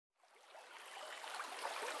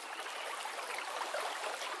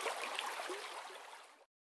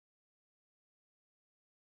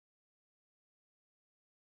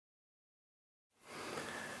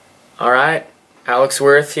Alright, Alex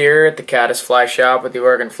Worth here at the Caddis Fly Shop with the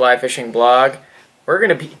Oregon Fly Fishing Blog. We're going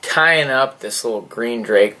to be tying up this little green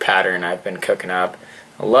drake pattern I've been cooking up.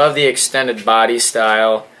 I love the extended body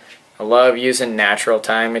style. I love using natural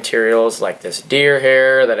tying materials like this deer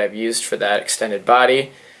hair that I've used for that extended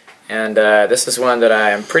body. And this is one that I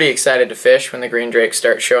am pretty excited to fish when the green drakes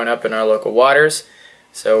start showing up in our local waters.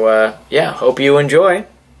 So yeah, hope you enjoy.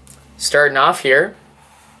 Starting off here,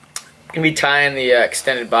 I'm going to be tying the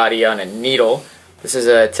extended body on a needle. This is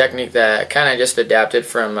a technique that I kind of just adapted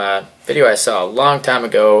from a video I saw a long time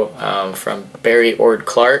ago from Barry Ord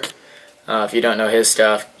Clark. If you don't know his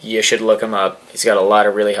stuff, you should look him up. He's got a lot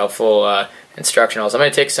of really helpful instructionals. I'm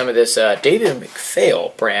going to take some of this David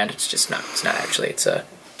McPhail brand. It's not actually. It's a,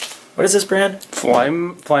 what is this brand?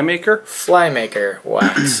 Flymaker? Flymaker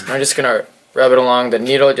wax. I'm just going to rub it along the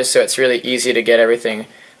needle just so it's really easy to get everything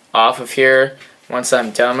off of here. Once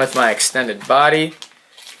I'm done with my extended body,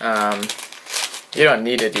 you don't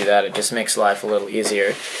need to do that, it just makes life a little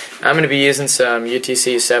easier. I'm going to be using some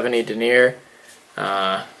UTC 70 denier.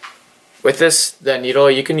 With the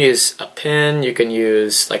needle, you can use a pin, you can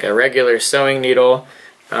use like a regular sewing needle,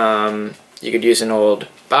 you could use an old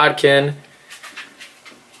bodkin.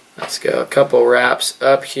 Let's go a couple wraps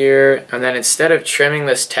up here, and then instead of trimming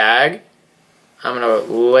this tag, I'm going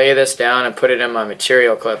to lay this down and put it in my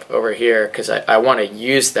material clip over here because I want to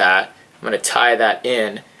use that. I'm going to tie that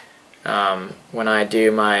in when I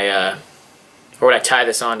do my, or when I tie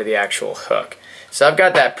this onto the actual hook. So I've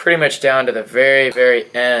got that pretty much down to the very, very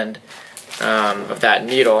end of that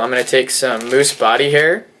needle. I'm going to take some moose body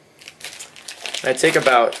hair. I take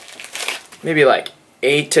about maybe like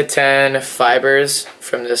 8 to 10 fibers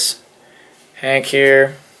from this hank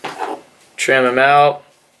here, trim them out.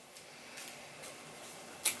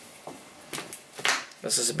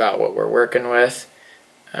 This is about what we're working with.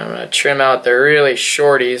 I'm going to trim out the really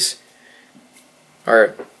shorties,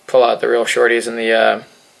 or pull out the real shorties in the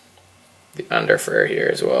under fur here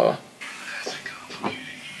as well.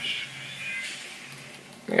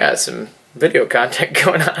 We got some video content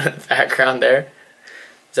going on in the background there.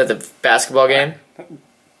 Is that the basketball game? I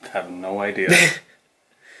have no idea.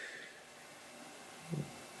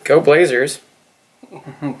 Go Blazers.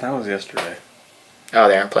 That was yesterday. Oh,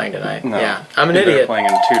 they aren't playing tonight. No. Yeah, I'm an idiot. They're playing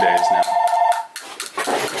in 2 days now.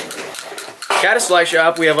 Caddis Fly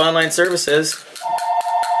Shop, we have online services.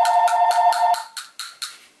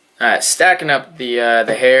 Alright, stacking up the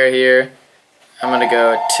hair here. I'm going to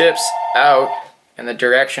go tips out in the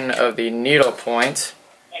direction of the needle point.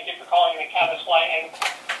 Thank you for calling the Caddis Fly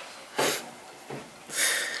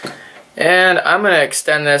Inc. And I'm going to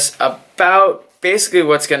extend this about basically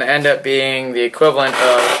what's going to end up being the equivalent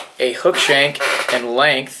of a hook shank in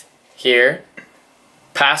length here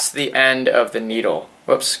past the end of the needle.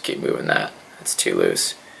 Whoops, keep moving that. That's too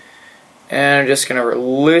loose. And I'm just going to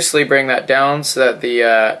loosely bring that down so that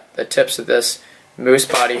the tips of this moose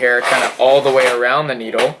body hair are kind of all the way around the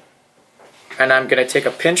needle. And I'm going to take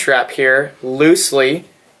a pinch wrap here loosely,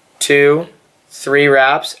 2, 3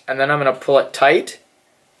 wraps, and then I'm going to pull it tight.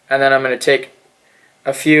 And then I'm going to take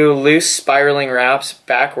a few loose spiraling wraps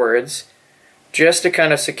backwards just to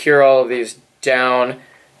kind of secure all of these down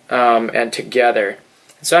and together.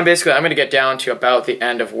 So I'm going to get down to about the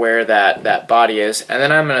end of where that body is, and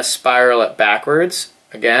then I'm going to spiral it backwards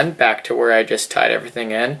again back to where I just tied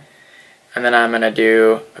everything in, and then I'm going to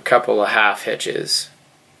do a couple of half hitches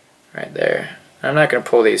right there. I'm not going to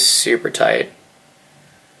pull these super tight,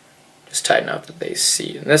 just tighten up that they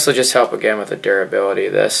see, and this will just help again with the durability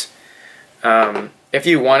of this. If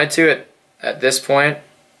you wanted to at this point,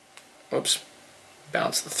 oops,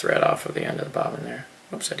 bounce the thread off of the end of the bobbin there.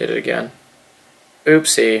 Oops, I did it again.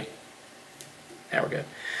 Oopsie. Now we're good.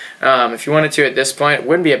 If you wanted to at this point, it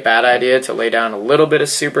wouldn't be a bad idea to lay down a little bit of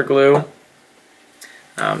super glue.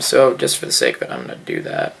 So just for the sake of it, I'm going to do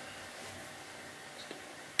that.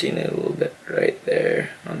 Do it a little bit right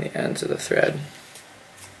there on the ends of the thread.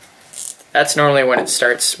 That's normally when it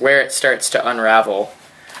starts, where it starts to unravel.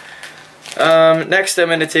 Next I'm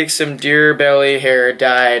going to take some deer belly hair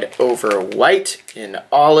dyed over white in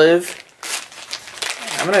olive.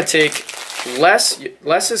 I'm going to take less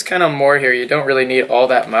is kind of more here. You don't really need all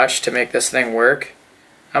that much to make this thing work.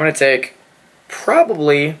 I'm going to take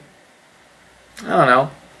probably, I don't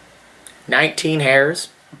know, 19 hairs.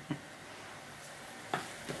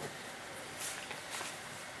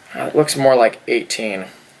 It looks more like 18.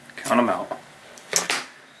 Count them out.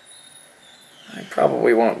 I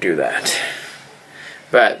probably won't do that.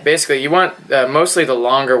 But basically you want mostly the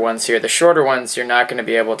longer ones here. The shorter ones you're not going to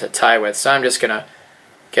be able to tie with. So I'm just going to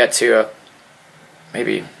get to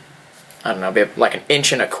maybe, I don't know, like 1.25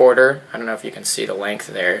 inches. I don't know if you can see the length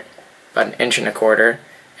there. about 1.25 inches,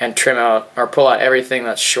 and trim out or pull out everything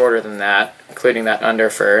that's shorter than that, including that under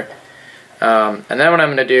fur. And then what I'm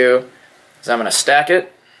going to do is I'm going to stack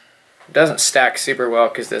it. It doesn't stack super well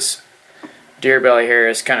because this deer belly here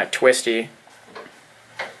is kind of twisty.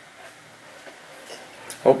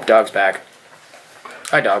 Oh, dog's back.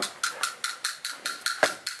 Hi, dog.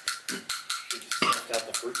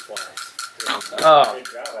 Oh. Good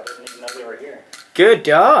job. I didn't even know they were here. Good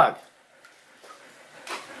dog.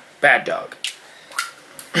 Bad dog.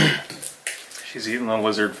 She's eating the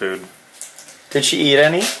lizard food. Did she eat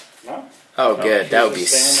any? No. Oh, good. That would be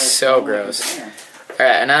so gross. Alright,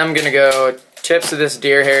 and I'm going to go, tips of this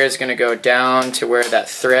deer hair is going to go down to where that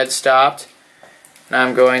thread stopped. And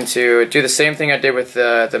I'm going to do the same thing I did with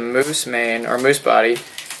the moose mane, or moose body.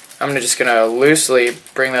 I'm just going to loosely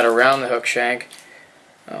bring that around the hook shank.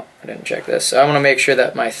 Oh, I didn't check this. So I want to make sure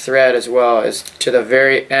that my thread as well is to the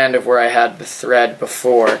very end of where I had the thread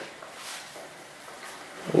before.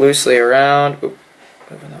 Loosely around. Oop,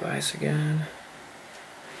 open the vise again.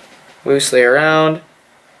 Loosely around.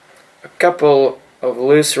 A couple of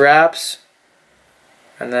loose wraps.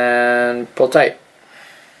 And then pull tight.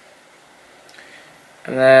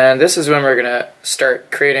 And then this is when we're going to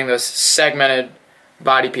start creating those segmented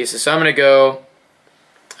body pieces. So I'm going to go,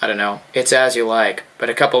 I don't know, it's as you like, but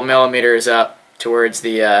a couple millimeters up towards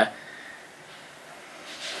the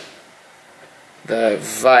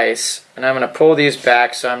vise. And I'm going to pull these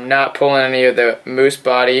back so I'm not pulling any of the moose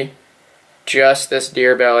body, just this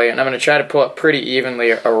deer belly. And I'm going to try to pull it pretty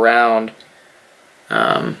evenly around,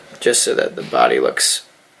 just so that the body looks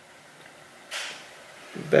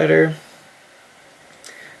better.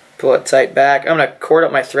 Pull it tight back. I'm going to cord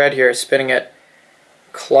up my thread here, spinning it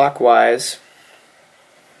clockwise.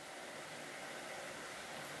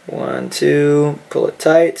 1, 2, pull it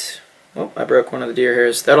tight. Oh, I broke one of the deer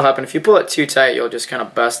hairs. That'll happen. If you pull it too tight, you'll just kind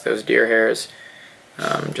of bust those deer hairs.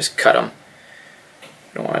 Just cut them.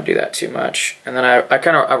 You don't want to do that too much. And then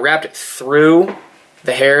I wrapped it through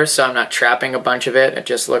the hair so I'm not trapping a bunch of it. It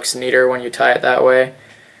just looks neater when you tie it that way.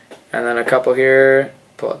 And then a couple here,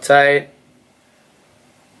 pull it tight.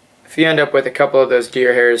 If you end up with a couple of those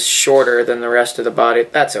deer hairs shorter than the rest of the body,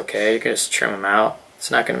 that's okay. You can just trim them out. It's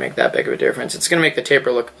not going to make that big of a difference. It's going to make the taper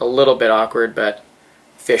look a little bit awkward, but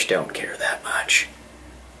fish don't care that much.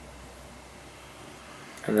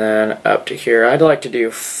 And then up to here, I'd like to do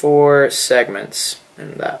 4 segments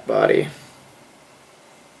in that body.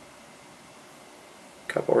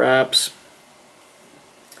 Couple wraps.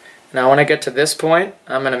 Now when I get to this point,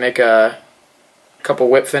 I'm going to make a couple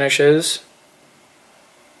whip finishes.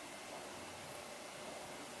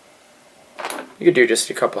 You could do just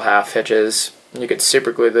a couple half hitches. You could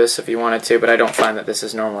super glue this if you wanted to, but I don't find that this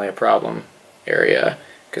is normally a problem area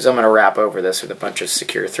because I'm going to wrap over this with a bunch of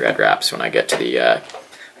secure thread wraps when I get to the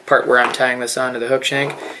part where I'm tying this onto the hook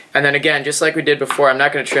shank. And then again, just like we did before, I'm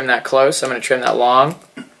not going to trim that close. I'm going to trim that long.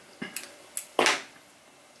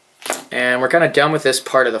 And we're kind of done with this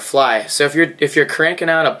part of the fly. So if you're cranking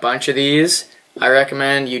out a bunch of these, I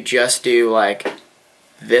recommend you just do like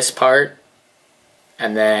this part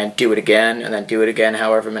and then do it again, and then do it again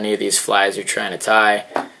however many of these flies you're trying to tie,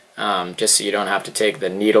 just so you don't have to take the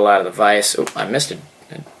needle out of the vise. Oh, I missed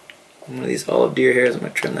one of these olive deer hairs. I'm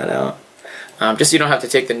going to trim that out. Just so you don't have to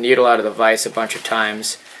take the needle out of the vise a bunch of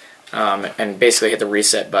times and basically hit the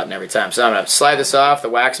reset button every time. So I'm going to slide this off. The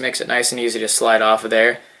wax makes it nice and easy to slide off of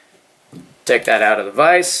there. Take that out of the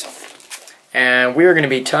vise. And we're going to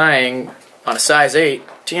be tying on a size 8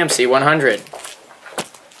 TMC 100.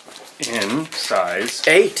 In size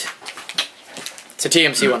 8. It's a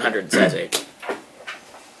TMC 100 size 8.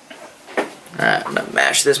 Alright, I'm going to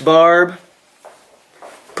mash this barb.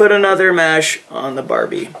 Put another mash on the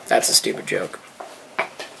Barbie. That's a stupid joke.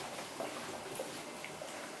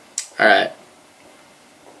 Alright.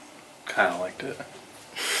 kind of liked it.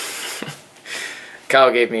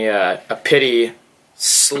 Kyle gave me a pity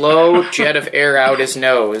slow jet of air out his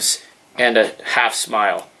nose and a half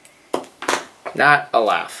smile. Not a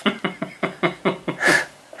laugh.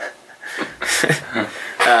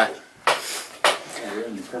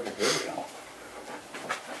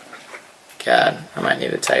 God, I might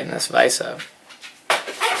need to tighten this vise up.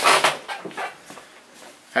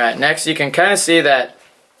 Alright, next you can kind of see that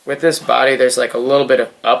with this body there's like a little bit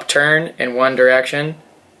of upturn in one direction.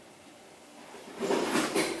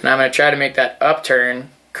 And I'm going to try to make that upturn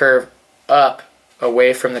curve up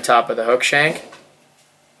away from the top of the hook shank.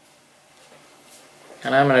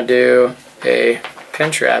 And I'm going to do a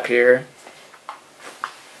pinch wrap here.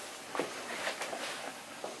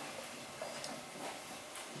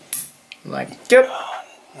 Like, yep.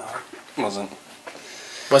 No, it wasn't.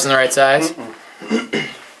 Wasn't the right size?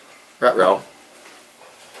 Ruh-roh.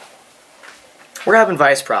 We're having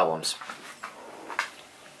vise problems.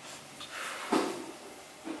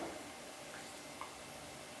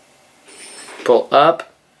 Pull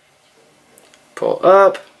up, pull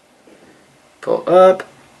up, pull up.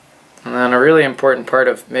 And then a really important part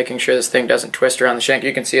of making sure this thing doesn't twist around the shank,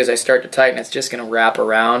 you can see as I start to tighten, it's just going to wrap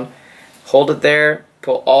around. Hold it there,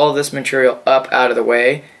 pull all of this material up out of the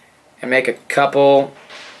way, and make a couple,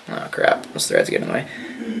 oh crap, this thread's getting in the way.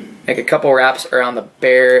 Make a couple wraps around the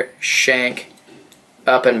bare shank,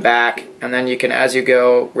 up and back, and then you can, as you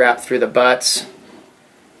go, wrap through the butts,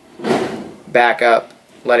 back up,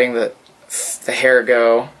 letting the hair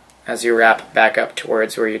go as you wrap back up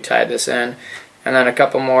towards where you tied this in. And then a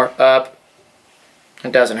couple more up.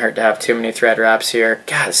 It doesn't hurt to have too many thread wraps here.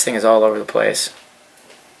 God, this thing is all over the place.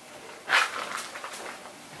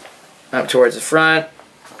 Up towards the front.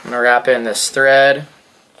 I'm going to wrap in this thread.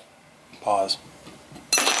 Pause.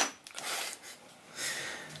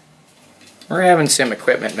 We're having some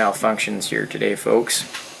equipment malfunctions here today, folks.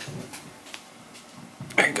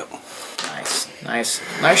 There you go.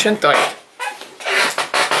 Nice and tight.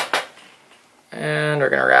 And we're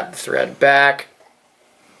going to wrap the thread back.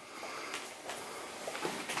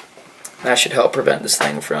 That should help prevent this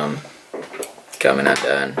thing from coming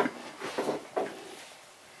undone.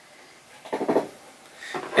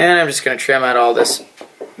 And I'm just going to trim out all this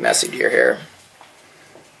messy deer hair.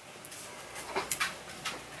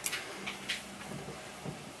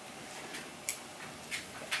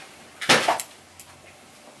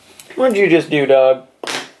 What'd you just do, dog?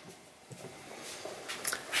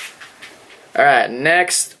 Alright,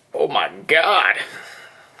 next. Oh my god.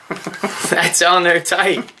 That's on there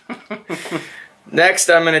tight. Next,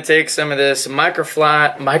 I'm going to take some of this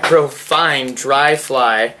microfine dry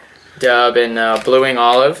fly dub in bluing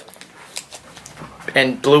olive.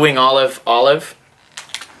 And bluing olive.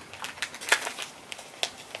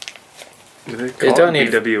 Do they call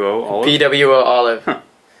it BWO olive? BWO olive. Huh.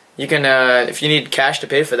 You can, if you need cash to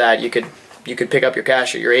pay for that, you could pick up your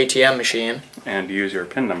cash at your ATM machine. And use your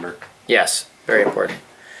PIN number. Yes, very important.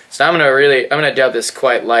 So I'm gonna dub this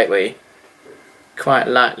quite lightly. Quite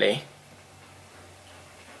lightly.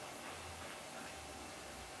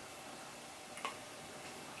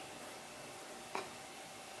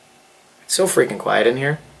 It's so freaking quiet in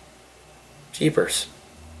here. Jeepers.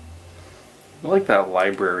 I like that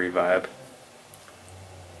library vibe.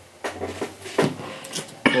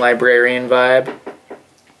 Librarian vibe.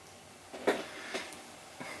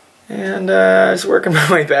 And just working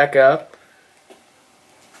my way back up.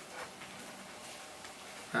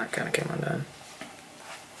 That kind of came undone.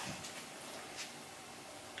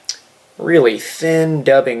 Really thin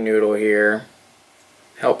dubbing noodle here.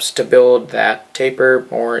 Helps to build that taper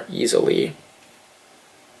more easily.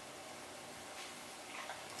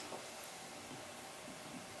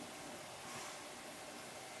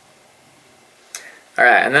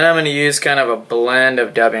 Alright, and then I'm going to use kind of a blend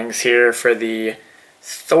of dubbings here for the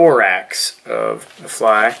thorax of the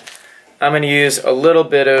fly. I'm going to use a little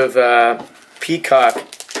bit of peacock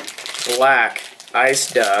black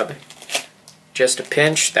ice dub. Just a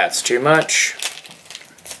pinch, that's too much.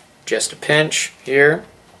 Just a pinch here.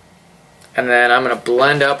 And then I'm going to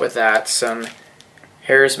blend up with that some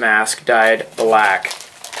Hare's Mask dyed black.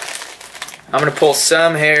 I'm going to pull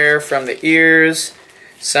some hair from the ears,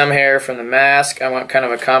 some hair from the mask. I want kind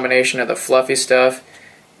of a combination of the fluffy stuff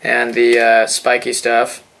and the spiky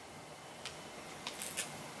stuff.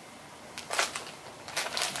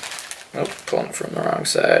 Oh, pulling it from the wrong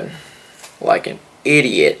side. Like an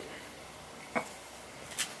idiot.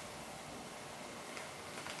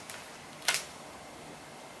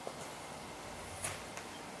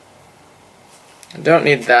 I don't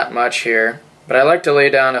need that much here, but I like to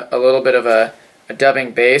lay down a little bit of a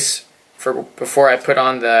dubbing base before I put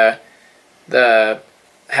on the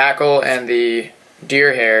hackle and the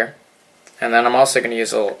deer hair. And then I'm also going to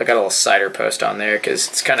use I got a little cider post on there because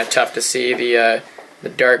it's kind of tough to see the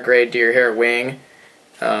dark gray deer hair wing.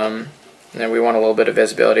 And then we want a little bit of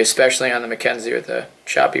visibility, especially on the McKenzie with the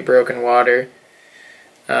choppy broken water.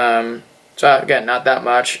 So again, not that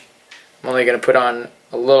much. I'm only going to put on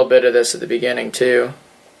a little bit of this at the beginning too.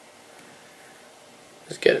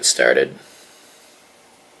 Just get it started.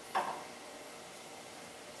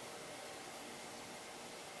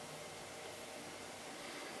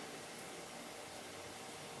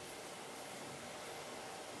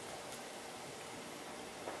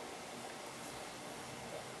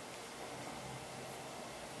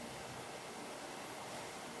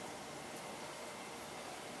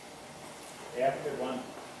 Yeah, good one.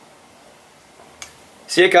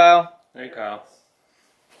 See you, Kyle. Hey, Kyle.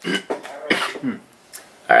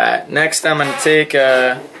 Alright, next I'm going to take,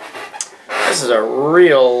 this is a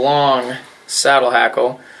real long saddle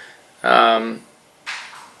hackle. That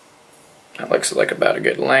looks like about a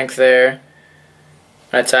good length there.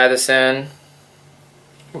 I'm going to tie this in.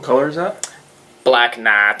 What color is that? Black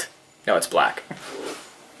knot. No, it's black.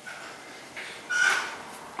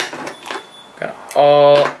 Got an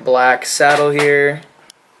all black saddle here.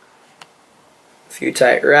 A few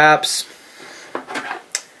tight wraps.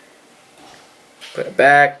 Put it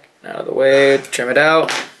back, out of the way, trim it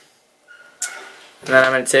out. And then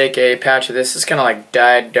I'm going to take a patch of this. It's kind of like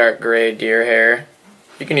dyed dark gray deer hair.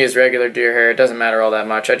 You can use regular deer hair. It doesn't matter all that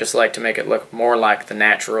much. I just like to make it look more like the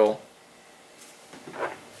natural.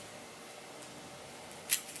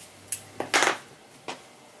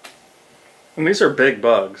 And these are big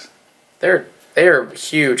bugs. They are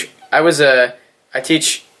huge. I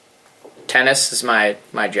teach tennis is my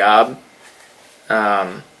job.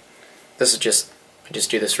 This is just I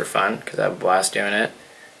just do this for fun because I have a blast doing it.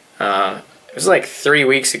 It was like 3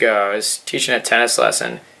 weeks ago. I was teaching a tennis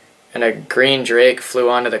lesson, and a green drake flew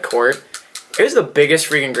onto the court. It was the biggest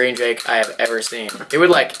freaking green drake I have ever seen. It would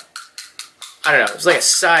like, I don't know, it was like a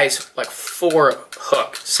size, like 4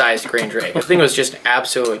 hook sized green drake. The thing was just an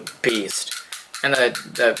absolute beast. And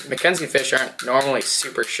the McKenzie fish aren't normally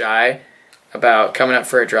super shy about coming up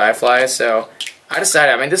for a dry fly, so I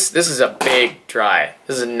decided, I mean, this is a big dry.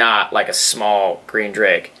 This is not like a small green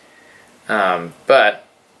drake. But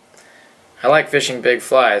I like fishing big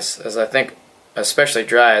flies, as I think, especially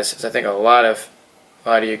dries, as I think a lot of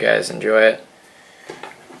you guys enjoy it.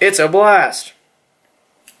 It's a blast.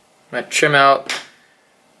 I'm going to trim out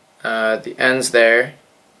the ends there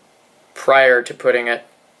prior to putting it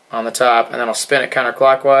on the top, and then I'll spin it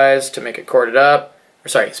counterclockwise to make it corded up. Or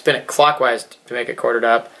sorry, spin it clockwise to make it corded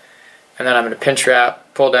up. And then I'm going to pinch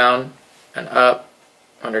wrap, pull down, and up,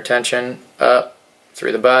 under tension, up,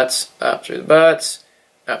 through the butts, up through the butts,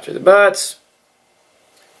 up through the butts.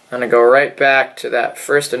 I'm going to go right back to that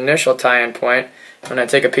first initial tie-in point. I'm going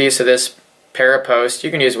to take a piece of this parapost.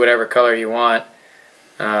 You can use whatever color you want.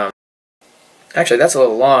 Actually, that's a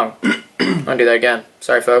little long. I'm going to do that again.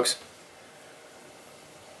 Sorry, folks.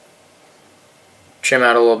 Trim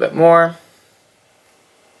out a little bit more.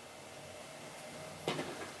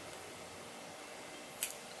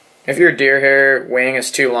 If your deer hair wing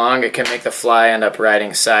is too long, it can make the fly end up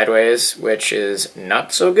riding sideways, which is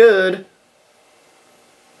not so good.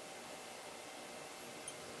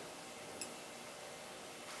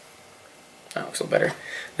 That looks a little better.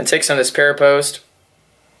 Then take some of this parapost.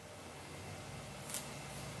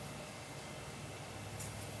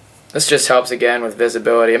 This just helps again with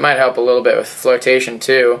visibility. It might help a little bit with flotation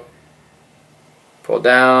too. Pull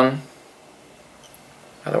down.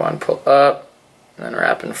 Another one, pull up. And then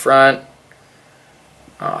wrap in front.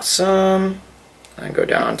 Awesome. And go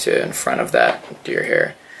down to in front of that deer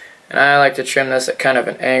hair. And I like to trim this at kind of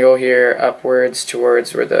an angle here, upwards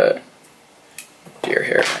towards where the deer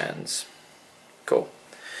hair ends. Cool.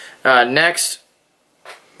 Next,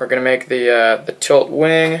 we're going to make the tilt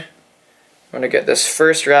wing. I'm going to get this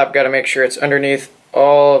first wrap. Got to make sure it's underneath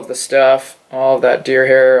all of the stuff, all of that deer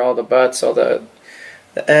hair, all the butts, all the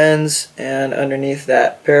ends, and underneath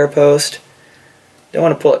that parapost. Don't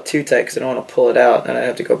want to pull it too tight because I don't want to pull it out, and I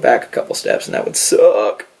have to go back a couple steps, and that would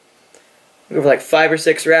suck. We have like 5 or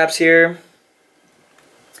 6 wraps here.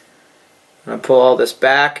 I'm going to pull all this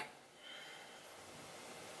back.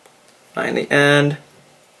 Find the end.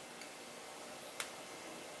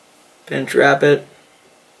 Pinch wrap it.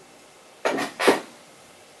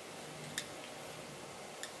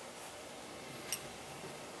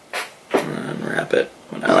 And wrap it.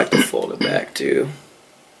 And I like to fold it back too.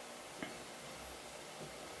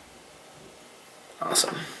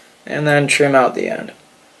 Awesome. And then trim out the end.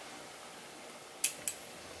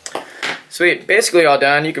 Sweet. Basically all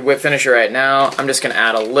done. You could whip finish it right now. I'm just going to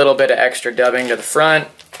add a little bit of extra dubbing to the front.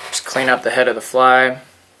 Just clean up the head of the fly.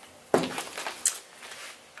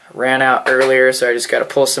 Ran out earlier, so I just got to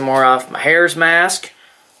pull some more off my hare's mask.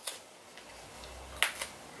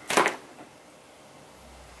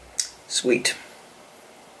 Sweet.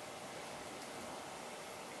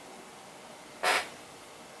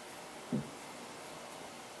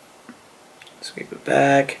 Sweep it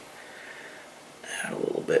back. Add a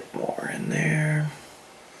little bit more in there.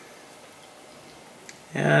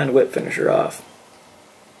 And whip finisher off.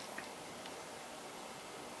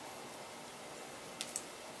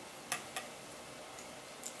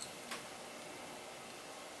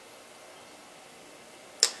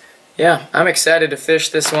 Yeah, I'm excited to fish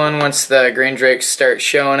this one once the green drakes start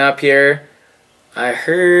showing up here. I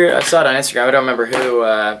saw it on Instagram, I don't remember who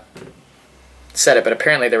said it, but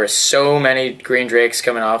apparently there were so many green drakes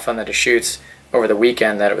coming off on the Deschutes over the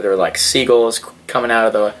weekend that there were like seagulls coming out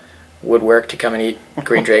of the woodwork to come and eat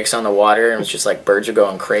green drakes on the water, and it was just like birds are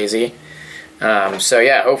going crazy. So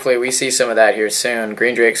yeah, hopefully we see some of that here soon.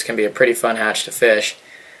 Green drakes can be a pretty fun hatch to fish.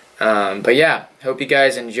 But yeah, hope you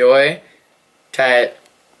guys enjoy. Tie it,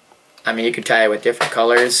 I mean, you could tie it with different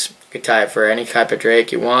colors. You could tie it for any type of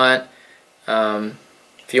drake you want.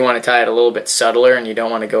 If you want to tie it a little bit subtler and you don't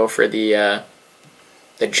want to go for the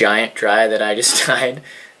giant dry that I just tied,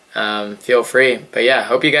 feel free. But yeah,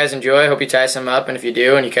 hope you guys enjoy. Hope you tie some up, and if you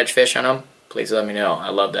do and you catch fish on them, please let me know. I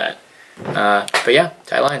love that. But yeah,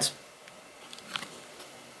 tie lines.